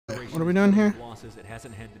What are we doing here? Losses it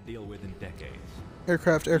hasn't had to deal with in decades.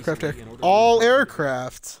 Aircraft. All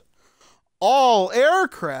aircraft. All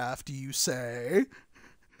aircraft, you say?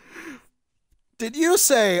 Did you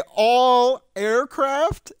say all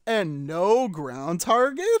aircraft and no ground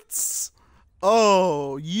targets?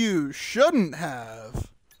 Oh, you shouldn't have.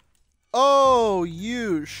 Oh,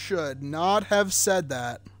 you should not have said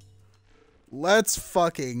that. Let's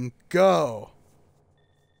fucking go.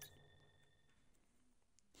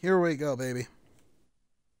 Here we go, baby.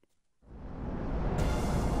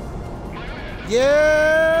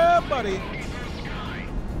 Yeah, buddy.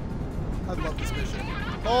 I love this mission.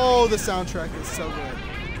 Oh, the soundtrack is so good.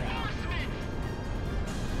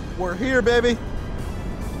 We're here, baby.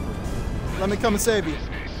 Let me come and save you.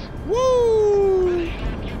 Woo!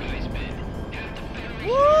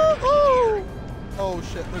 Woo-hoo! Oh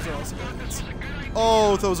shit, those are all civilians.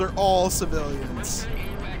 Oh, those are all civilians.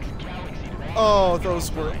 Oh,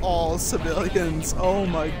 those were all civilians. Oh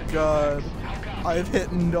my god. I've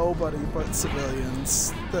hit nobody but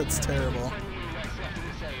civilians. That's terrible.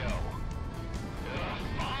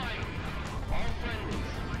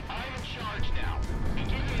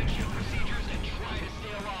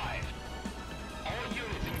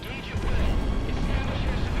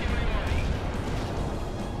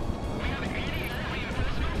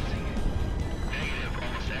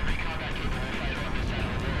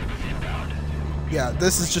 Yeah,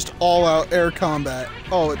 this is just all-out air combat.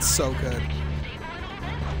 Oh, it's so good.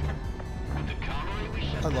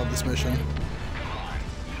 I love this mission.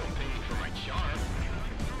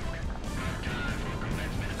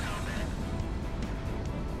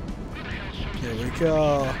 Here we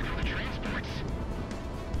go.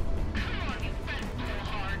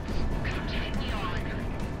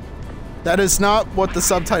 That is not what the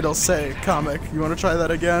subtitles say, comic. You want to try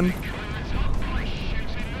that again?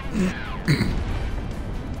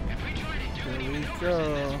 Here we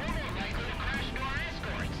go.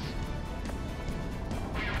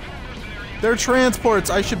 They're transports.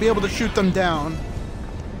 I should be able to shoot them down.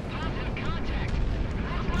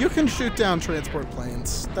 You can shoot down transport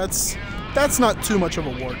planes. That's not too much of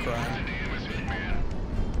a war crime.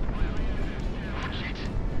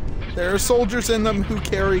 There are soldiers in them who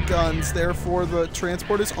carry guns, therefore the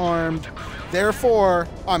transport is armed. Therefore,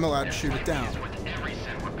 I'm allowed to shoot it down.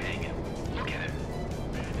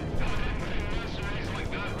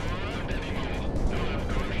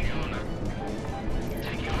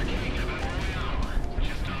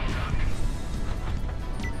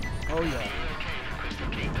 Oh yeah.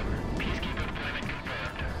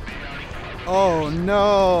 Oh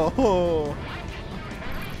no!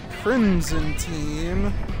 Crimson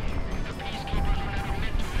team.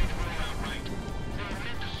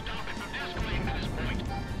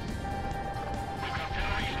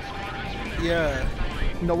 Yeah,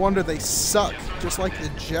 no wonder they suck, just like the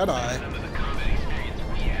Jedi.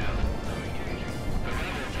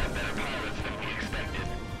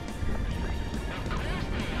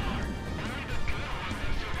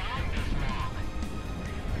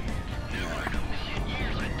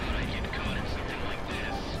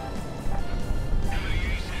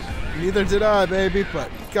 Neither did I, baby, but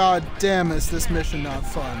god damn is this mission not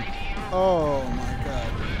fun. Oh my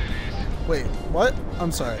god. Wait, what?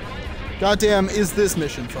 I'm sorry. Goddamn, is this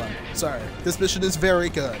mission fun? Sorry, this mission is very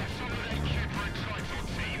good.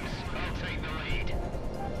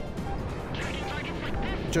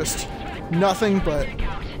 Just nothing but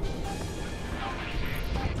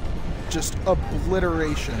just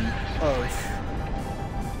obliteration of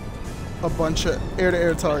a bunch of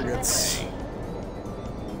air-to-air targets.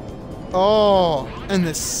 Oh, and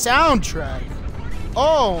the soundtrack.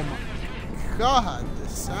 Oh my god, the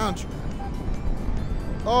soundtrack.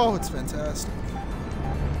 Oh, it's fantastic.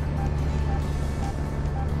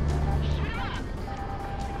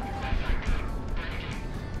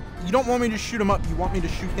 You don't want me to shoot him up, you want me to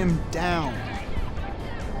shoot him down.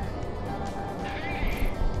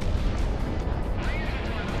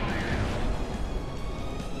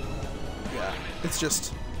 Yeah, it's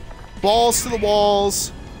just balls to the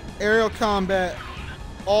walls, aerial combat,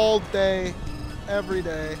 all day, every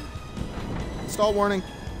day. Stall warning,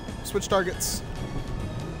 switch targets.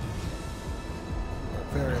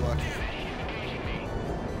 Very lucky.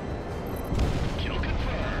 Kill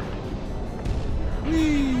confirmed.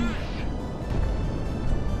 Whee!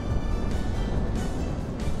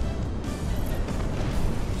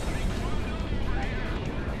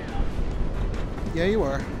 Yeah, you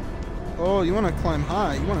are. Oh, you want to climb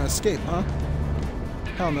high? You want to escape, huh?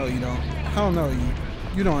 Hell no, you don't. Hell no,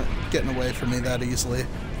 you don't getting away from me that easily.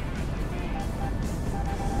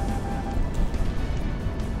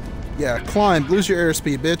 Yeah, climb. Lose your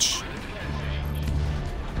airspeed, bitch.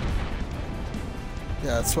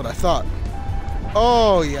 Yeah, that's what I thought.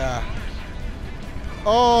 Oh, yeah.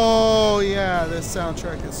 Oh, yeah. This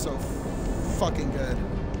soundtrack is so fucking good.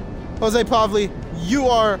 Jose Pavli, you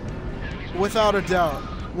are, without a doubt,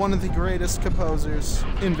 one of the greatest composers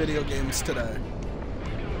in video games today.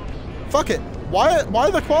 Fuck it. Why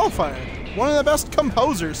the qualifier? One of the best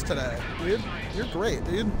composers today, dude. You're great,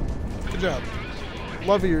 dude. Good job.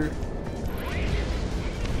 Love your...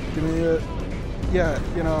 Give me a... Yeah,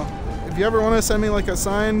 you know, if you ever want to send me like a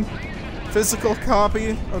signed physical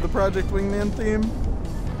copy of the Project Wingman theme,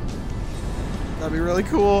 that'd be really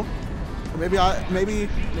cool. Or maybe I'll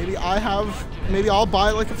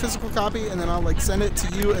buy like a physical copy and then I'll like send it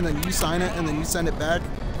to you and then you sign it and then you send it back.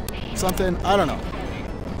 Something, I don't know.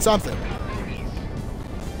 Something.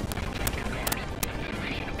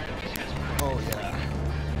 Oh yeah.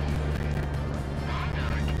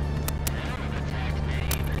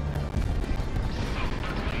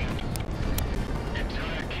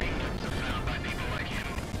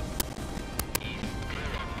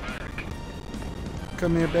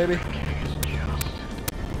 Come here, baby.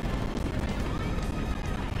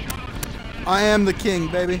 I am the king,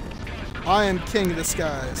 baby. I am king of the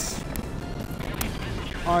skies.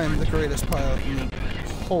 I am the greatest pilot in the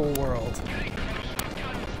whole world.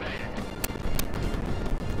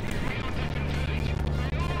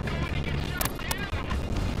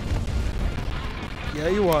 Yeah,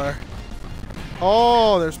 you are.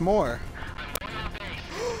 Oh, there's more.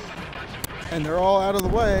 And they're all out of the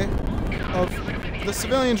way of the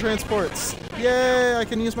civilian transports. Yay, I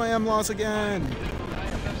can use my M-laws again.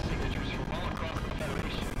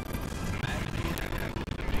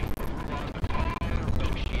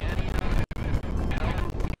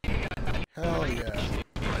 Hell yeah.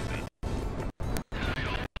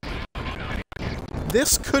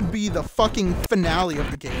 This could be the fucking finale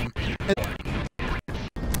of the game.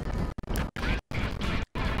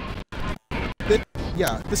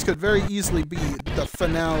 Yeah, this could very easily be the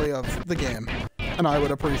finale of the game, and I would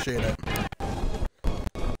appreciate it.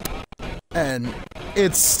 And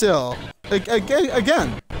it's still,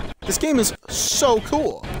 again, this game is so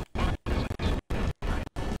cool.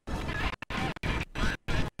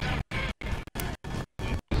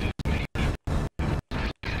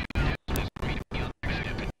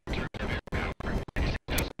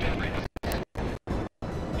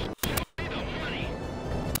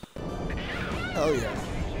 Hell yeah.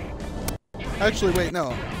 Actually, wait,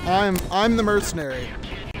 no. I'm the mercenary.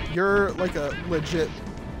 You're like a legit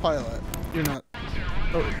pilot. You're not,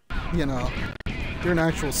 oh, you know, you're an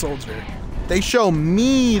actual soldier. They show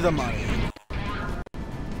me the money.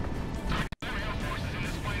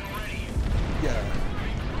 Yeah.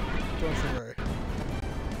 Don't you worry.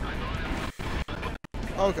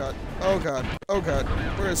 Oh god. Oh god. Oh god.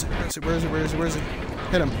 Where is he? Where is he? Where is he? Where is he? Where is he?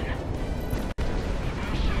 Hit him.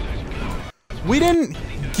 We didn't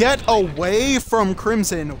get away from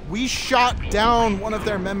Crimson. We shot down one of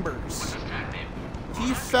their members.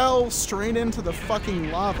 He fell straight into the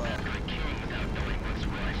fucking lava.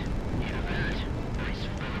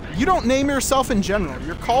 You don't name yourself in general.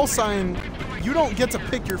 Your call sign, you don't get to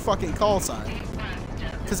pick your fucking call sign.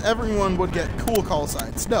 Because everyone would get cool call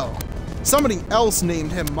signs. No. Somebody else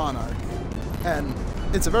named him Monarch. And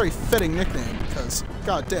it's a very fitting nickname because,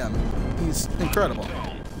 goddamn, he's incredible.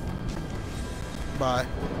 Bye.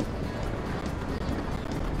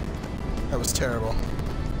 That was terrible.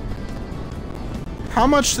 How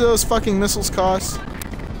much do those fucking missiles cost?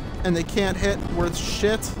 And they can't hit worth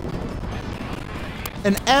shit?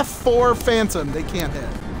 An F-4 Phantom they can't hit.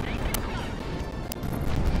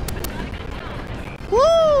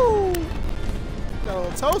 Woo! Got a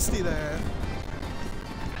little toasty there.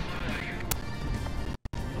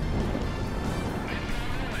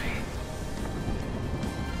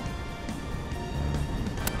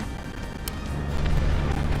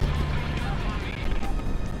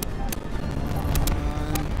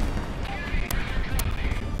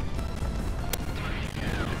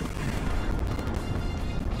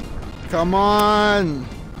 Come on!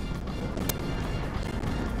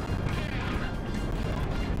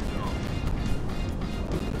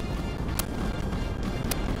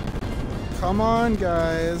 Come on,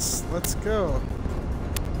 guys. Let's go.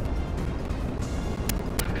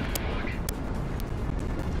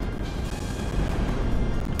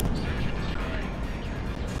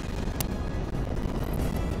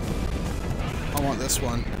 I want this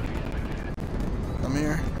one. Come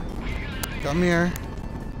here. Come here.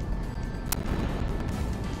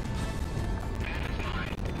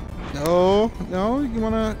 No, no, you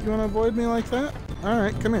wanna avoid me like that?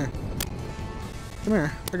 Alright, come here. Come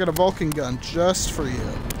here. I got a Vulcan gun just for you.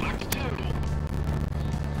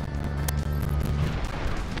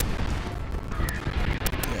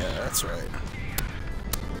 Yeah, that's right.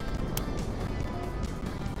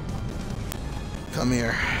 Come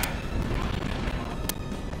here.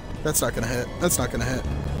 That's not gonna hit. That's not gonna hit.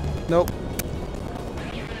 Nope.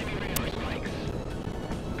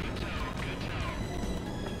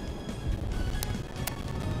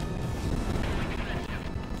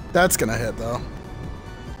 That's gonna hit, though.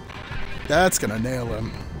 That's gonna nail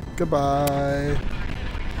him. Goodbye.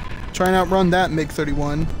 Try and outrun that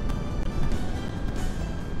MiG-31.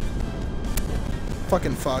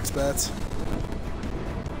 Fucking fox bats.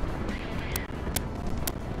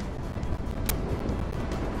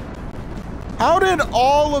 How did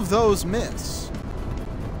all of those miss?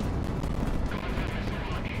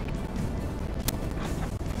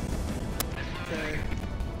 Okay.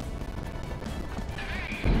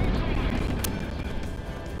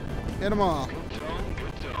 Hit them all.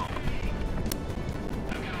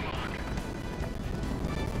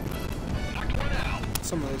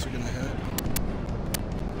 Some of those are gonna hit.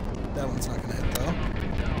 That one's not gonna hit though.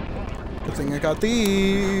 Good thing I got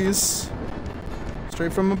these.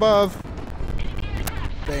 Straight from above.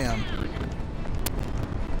 Bam.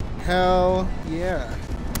 Hell yeah.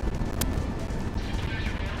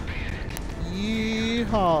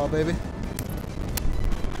 Yeehaw, baby.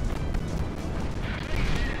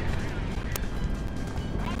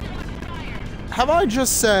 Have I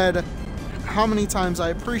just said how many times I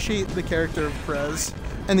appreciate the character of Prez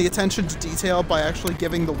and the attention to detail by actually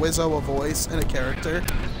giving the Wizzo a voice and a character?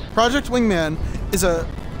 Project Wingman is a...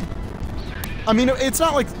 I mean, it's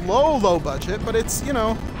not like low budget, but it's, you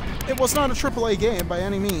know, it was not a AAA game by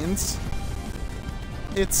any means.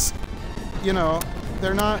 It's, you know,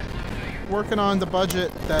 they're not working on the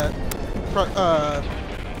budget that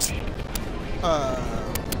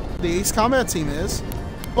the Ace Combat team is,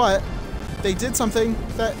 but they did something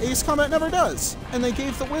that Ace Combat never does, and they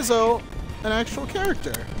gave the Wizzo an actual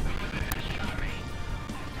character.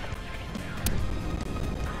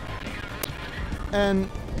 And,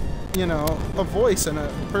 you know, a voice and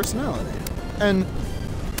a personality. And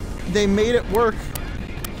they made it work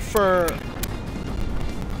for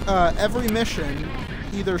every mission.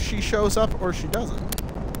 Either she shows up or she doesn't.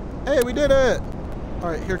 Hey, we did it!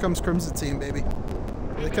 Alright, here comes Crimson Team, baby.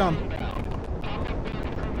 Here they come.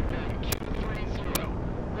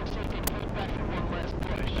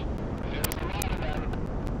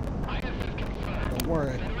 Don't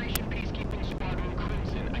worry.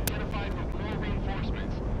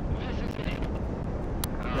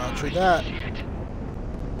 Roger that.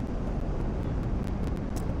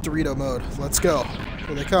 Dorito mode. Let's go.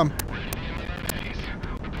 Here they come.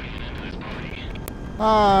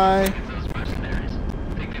 Hi.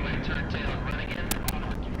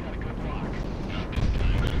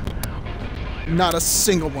 Not a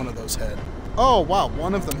single one of those hit. Oh, wow.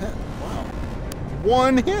 One of them hit. Wow.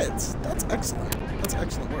 One hit. That's excellent. That's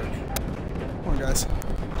excellent work. Come on, guys.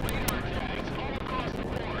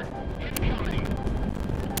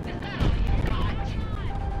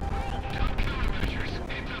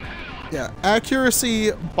 Yeah,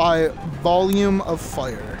 accuracy by volume of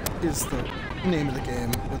fire is the name of the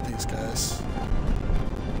game with these guys.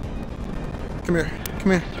 Come here,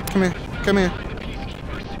 come here, come here, come here.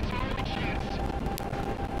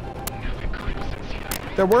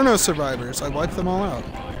 There were no survivors. I wiped them all out.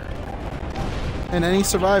 And any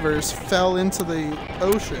survivors fell into the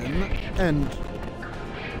ocean and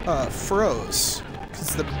froze.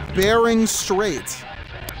 Because the Bering Strait.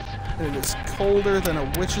 And it is colder than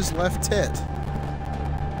a witch's left tit.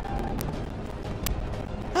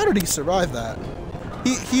 How did he survive that?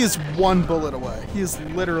 He is one bullet away. He is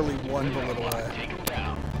literally one bullet away.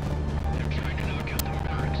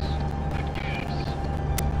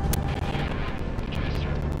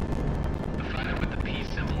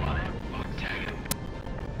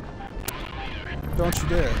 Don't you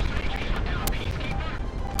dare.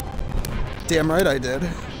 Damn right I did.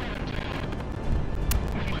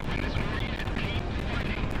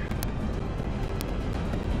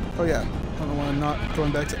 Oh yeah, I don't know why I'm not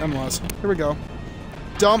going back to MLAs. Here we go.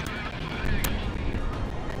 Dump!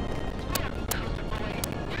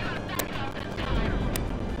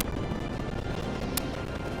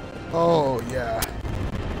 Oh yeah.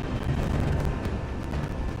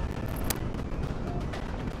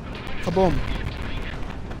 Kaboom.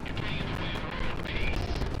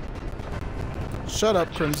 Shut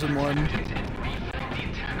up, Crimson One.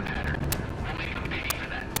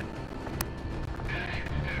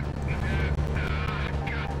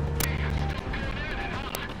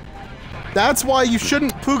 That's why you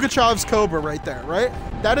shouldn't Pugachev's Cobra right there, right?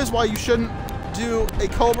 That is why you shouldn't do a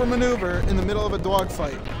Cobra maneuver in the middle of a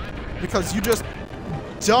dogfight. Because you just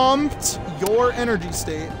dumped your energy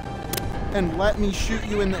state and let me shoot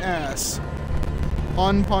you in the ass.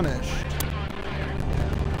 Unpunished.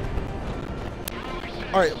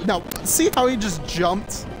 Alright, now see how he just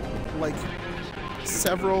jumped like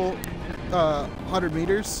several 100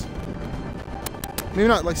 meters? Maybe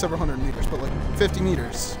not like several hundred meters, but like 50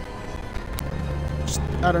 meters. Just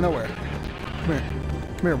out of nowhere. Come here.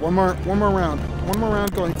 Come here. One more round. One more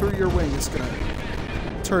round going through your wing is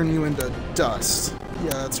gonna turn you into dust.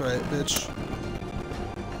 Yeah, that's right, bitch.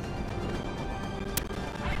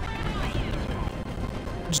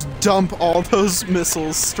 Just dump all those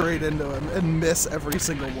missiles straight into him and miss every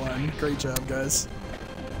single one. Great job, guys.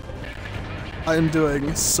 I am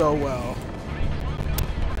doing so well.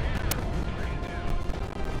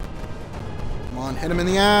 Come on, hit him in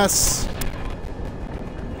the ass.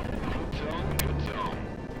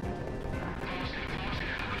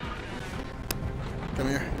 Come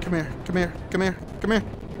here, come here, come here, come here, come here,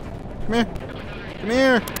 come here, come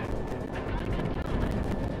here.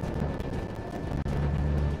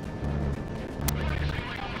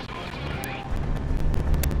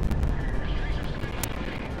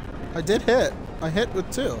 I did hit. I hit with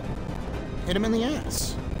 2. Hit him in the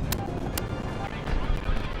ass.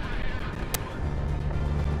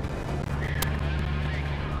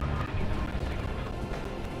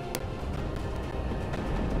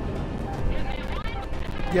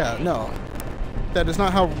 Yeah, no. That is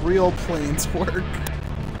not how real planes work.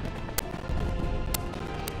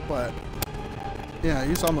 But, yeah,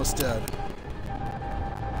 he's almost dead.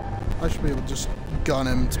 I should be able to just gun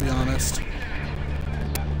him, to be honest.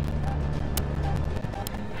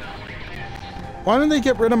 Why didn't they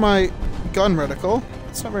get rid of my gun reticle?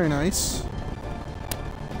 It's not very nice.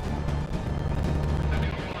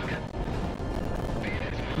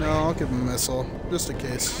 No, I'll give him a missile, just in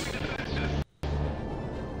case.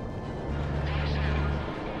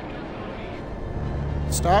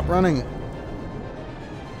 Stop running.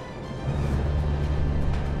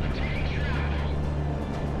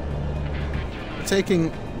 We're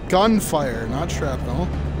taking gunfire, not shrapnel.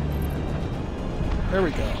 There we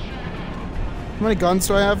go. How many guns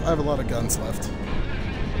do I have? I have a lot of guns left.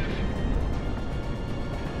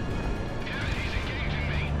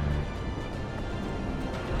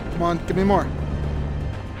 Come on, give me more.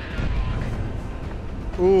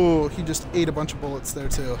 Ooh, he just ate a bunch of bullets there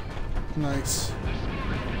too. Nice.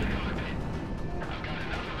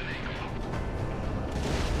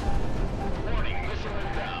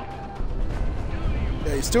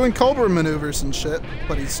 Yeah, he's doing Cobra maneuvers and shit,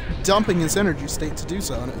 but he's dumping his energy state to do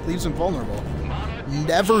so, and it leaves him vulnerable.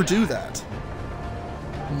 Never do that.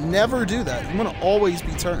 Never do that. You want to always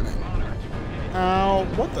be turning. Ow,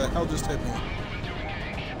 what the hell just hit me?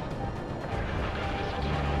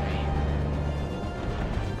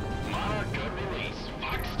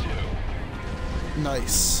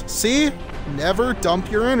 Nice. See? Never dump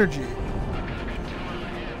your energy.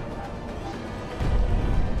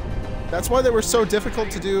 That's why they were so difficult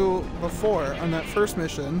to do before on that first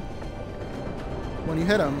mission. When you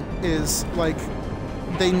hit them, is like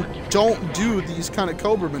they don't do these kind of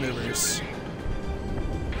Cobra maneuvers.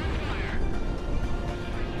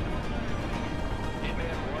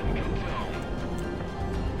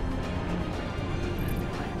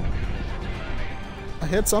 I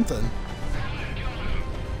hit something.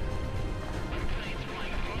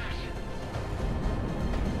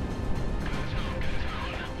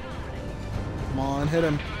 Come on, hit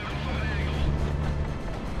him.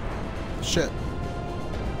 Shit.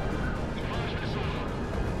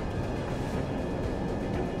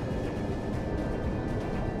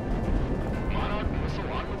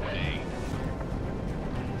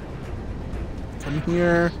 Come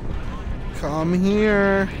here. Come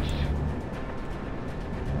here.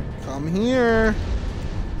 Come here.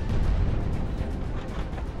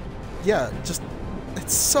 Yeah, just...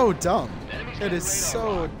 it's so dumb. It is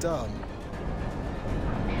so dumb.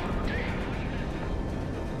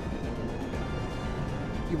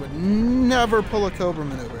 You would never pull a Cobra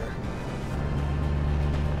maneuver.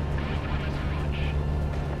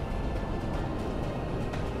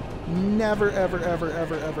 Never, ever, ever,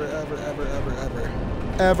 ever, ever, ever, ever, ever, ever.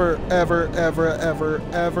 Ever, ever, ever, ever,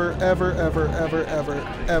 ever, ever, ever, ever,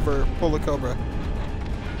 ever, ever pull a Cobra.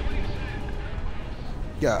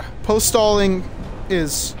 Yeah, post-stalling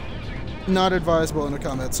is not advisable in a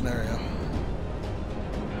combat scenario.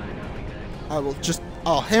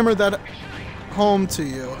 I'll hammer that home to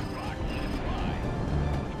you.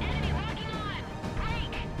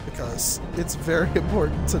 because it's very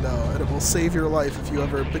important to know, and it will save your life if you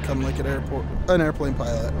ever become like an airplane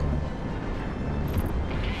pilot.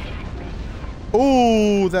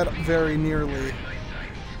 Oh, that very nearly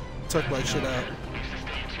took my shit out.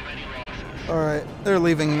 Alright, they're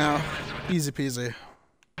leaving now. Easy peasy.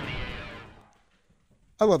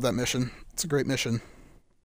 I love that mission. It's a great mission.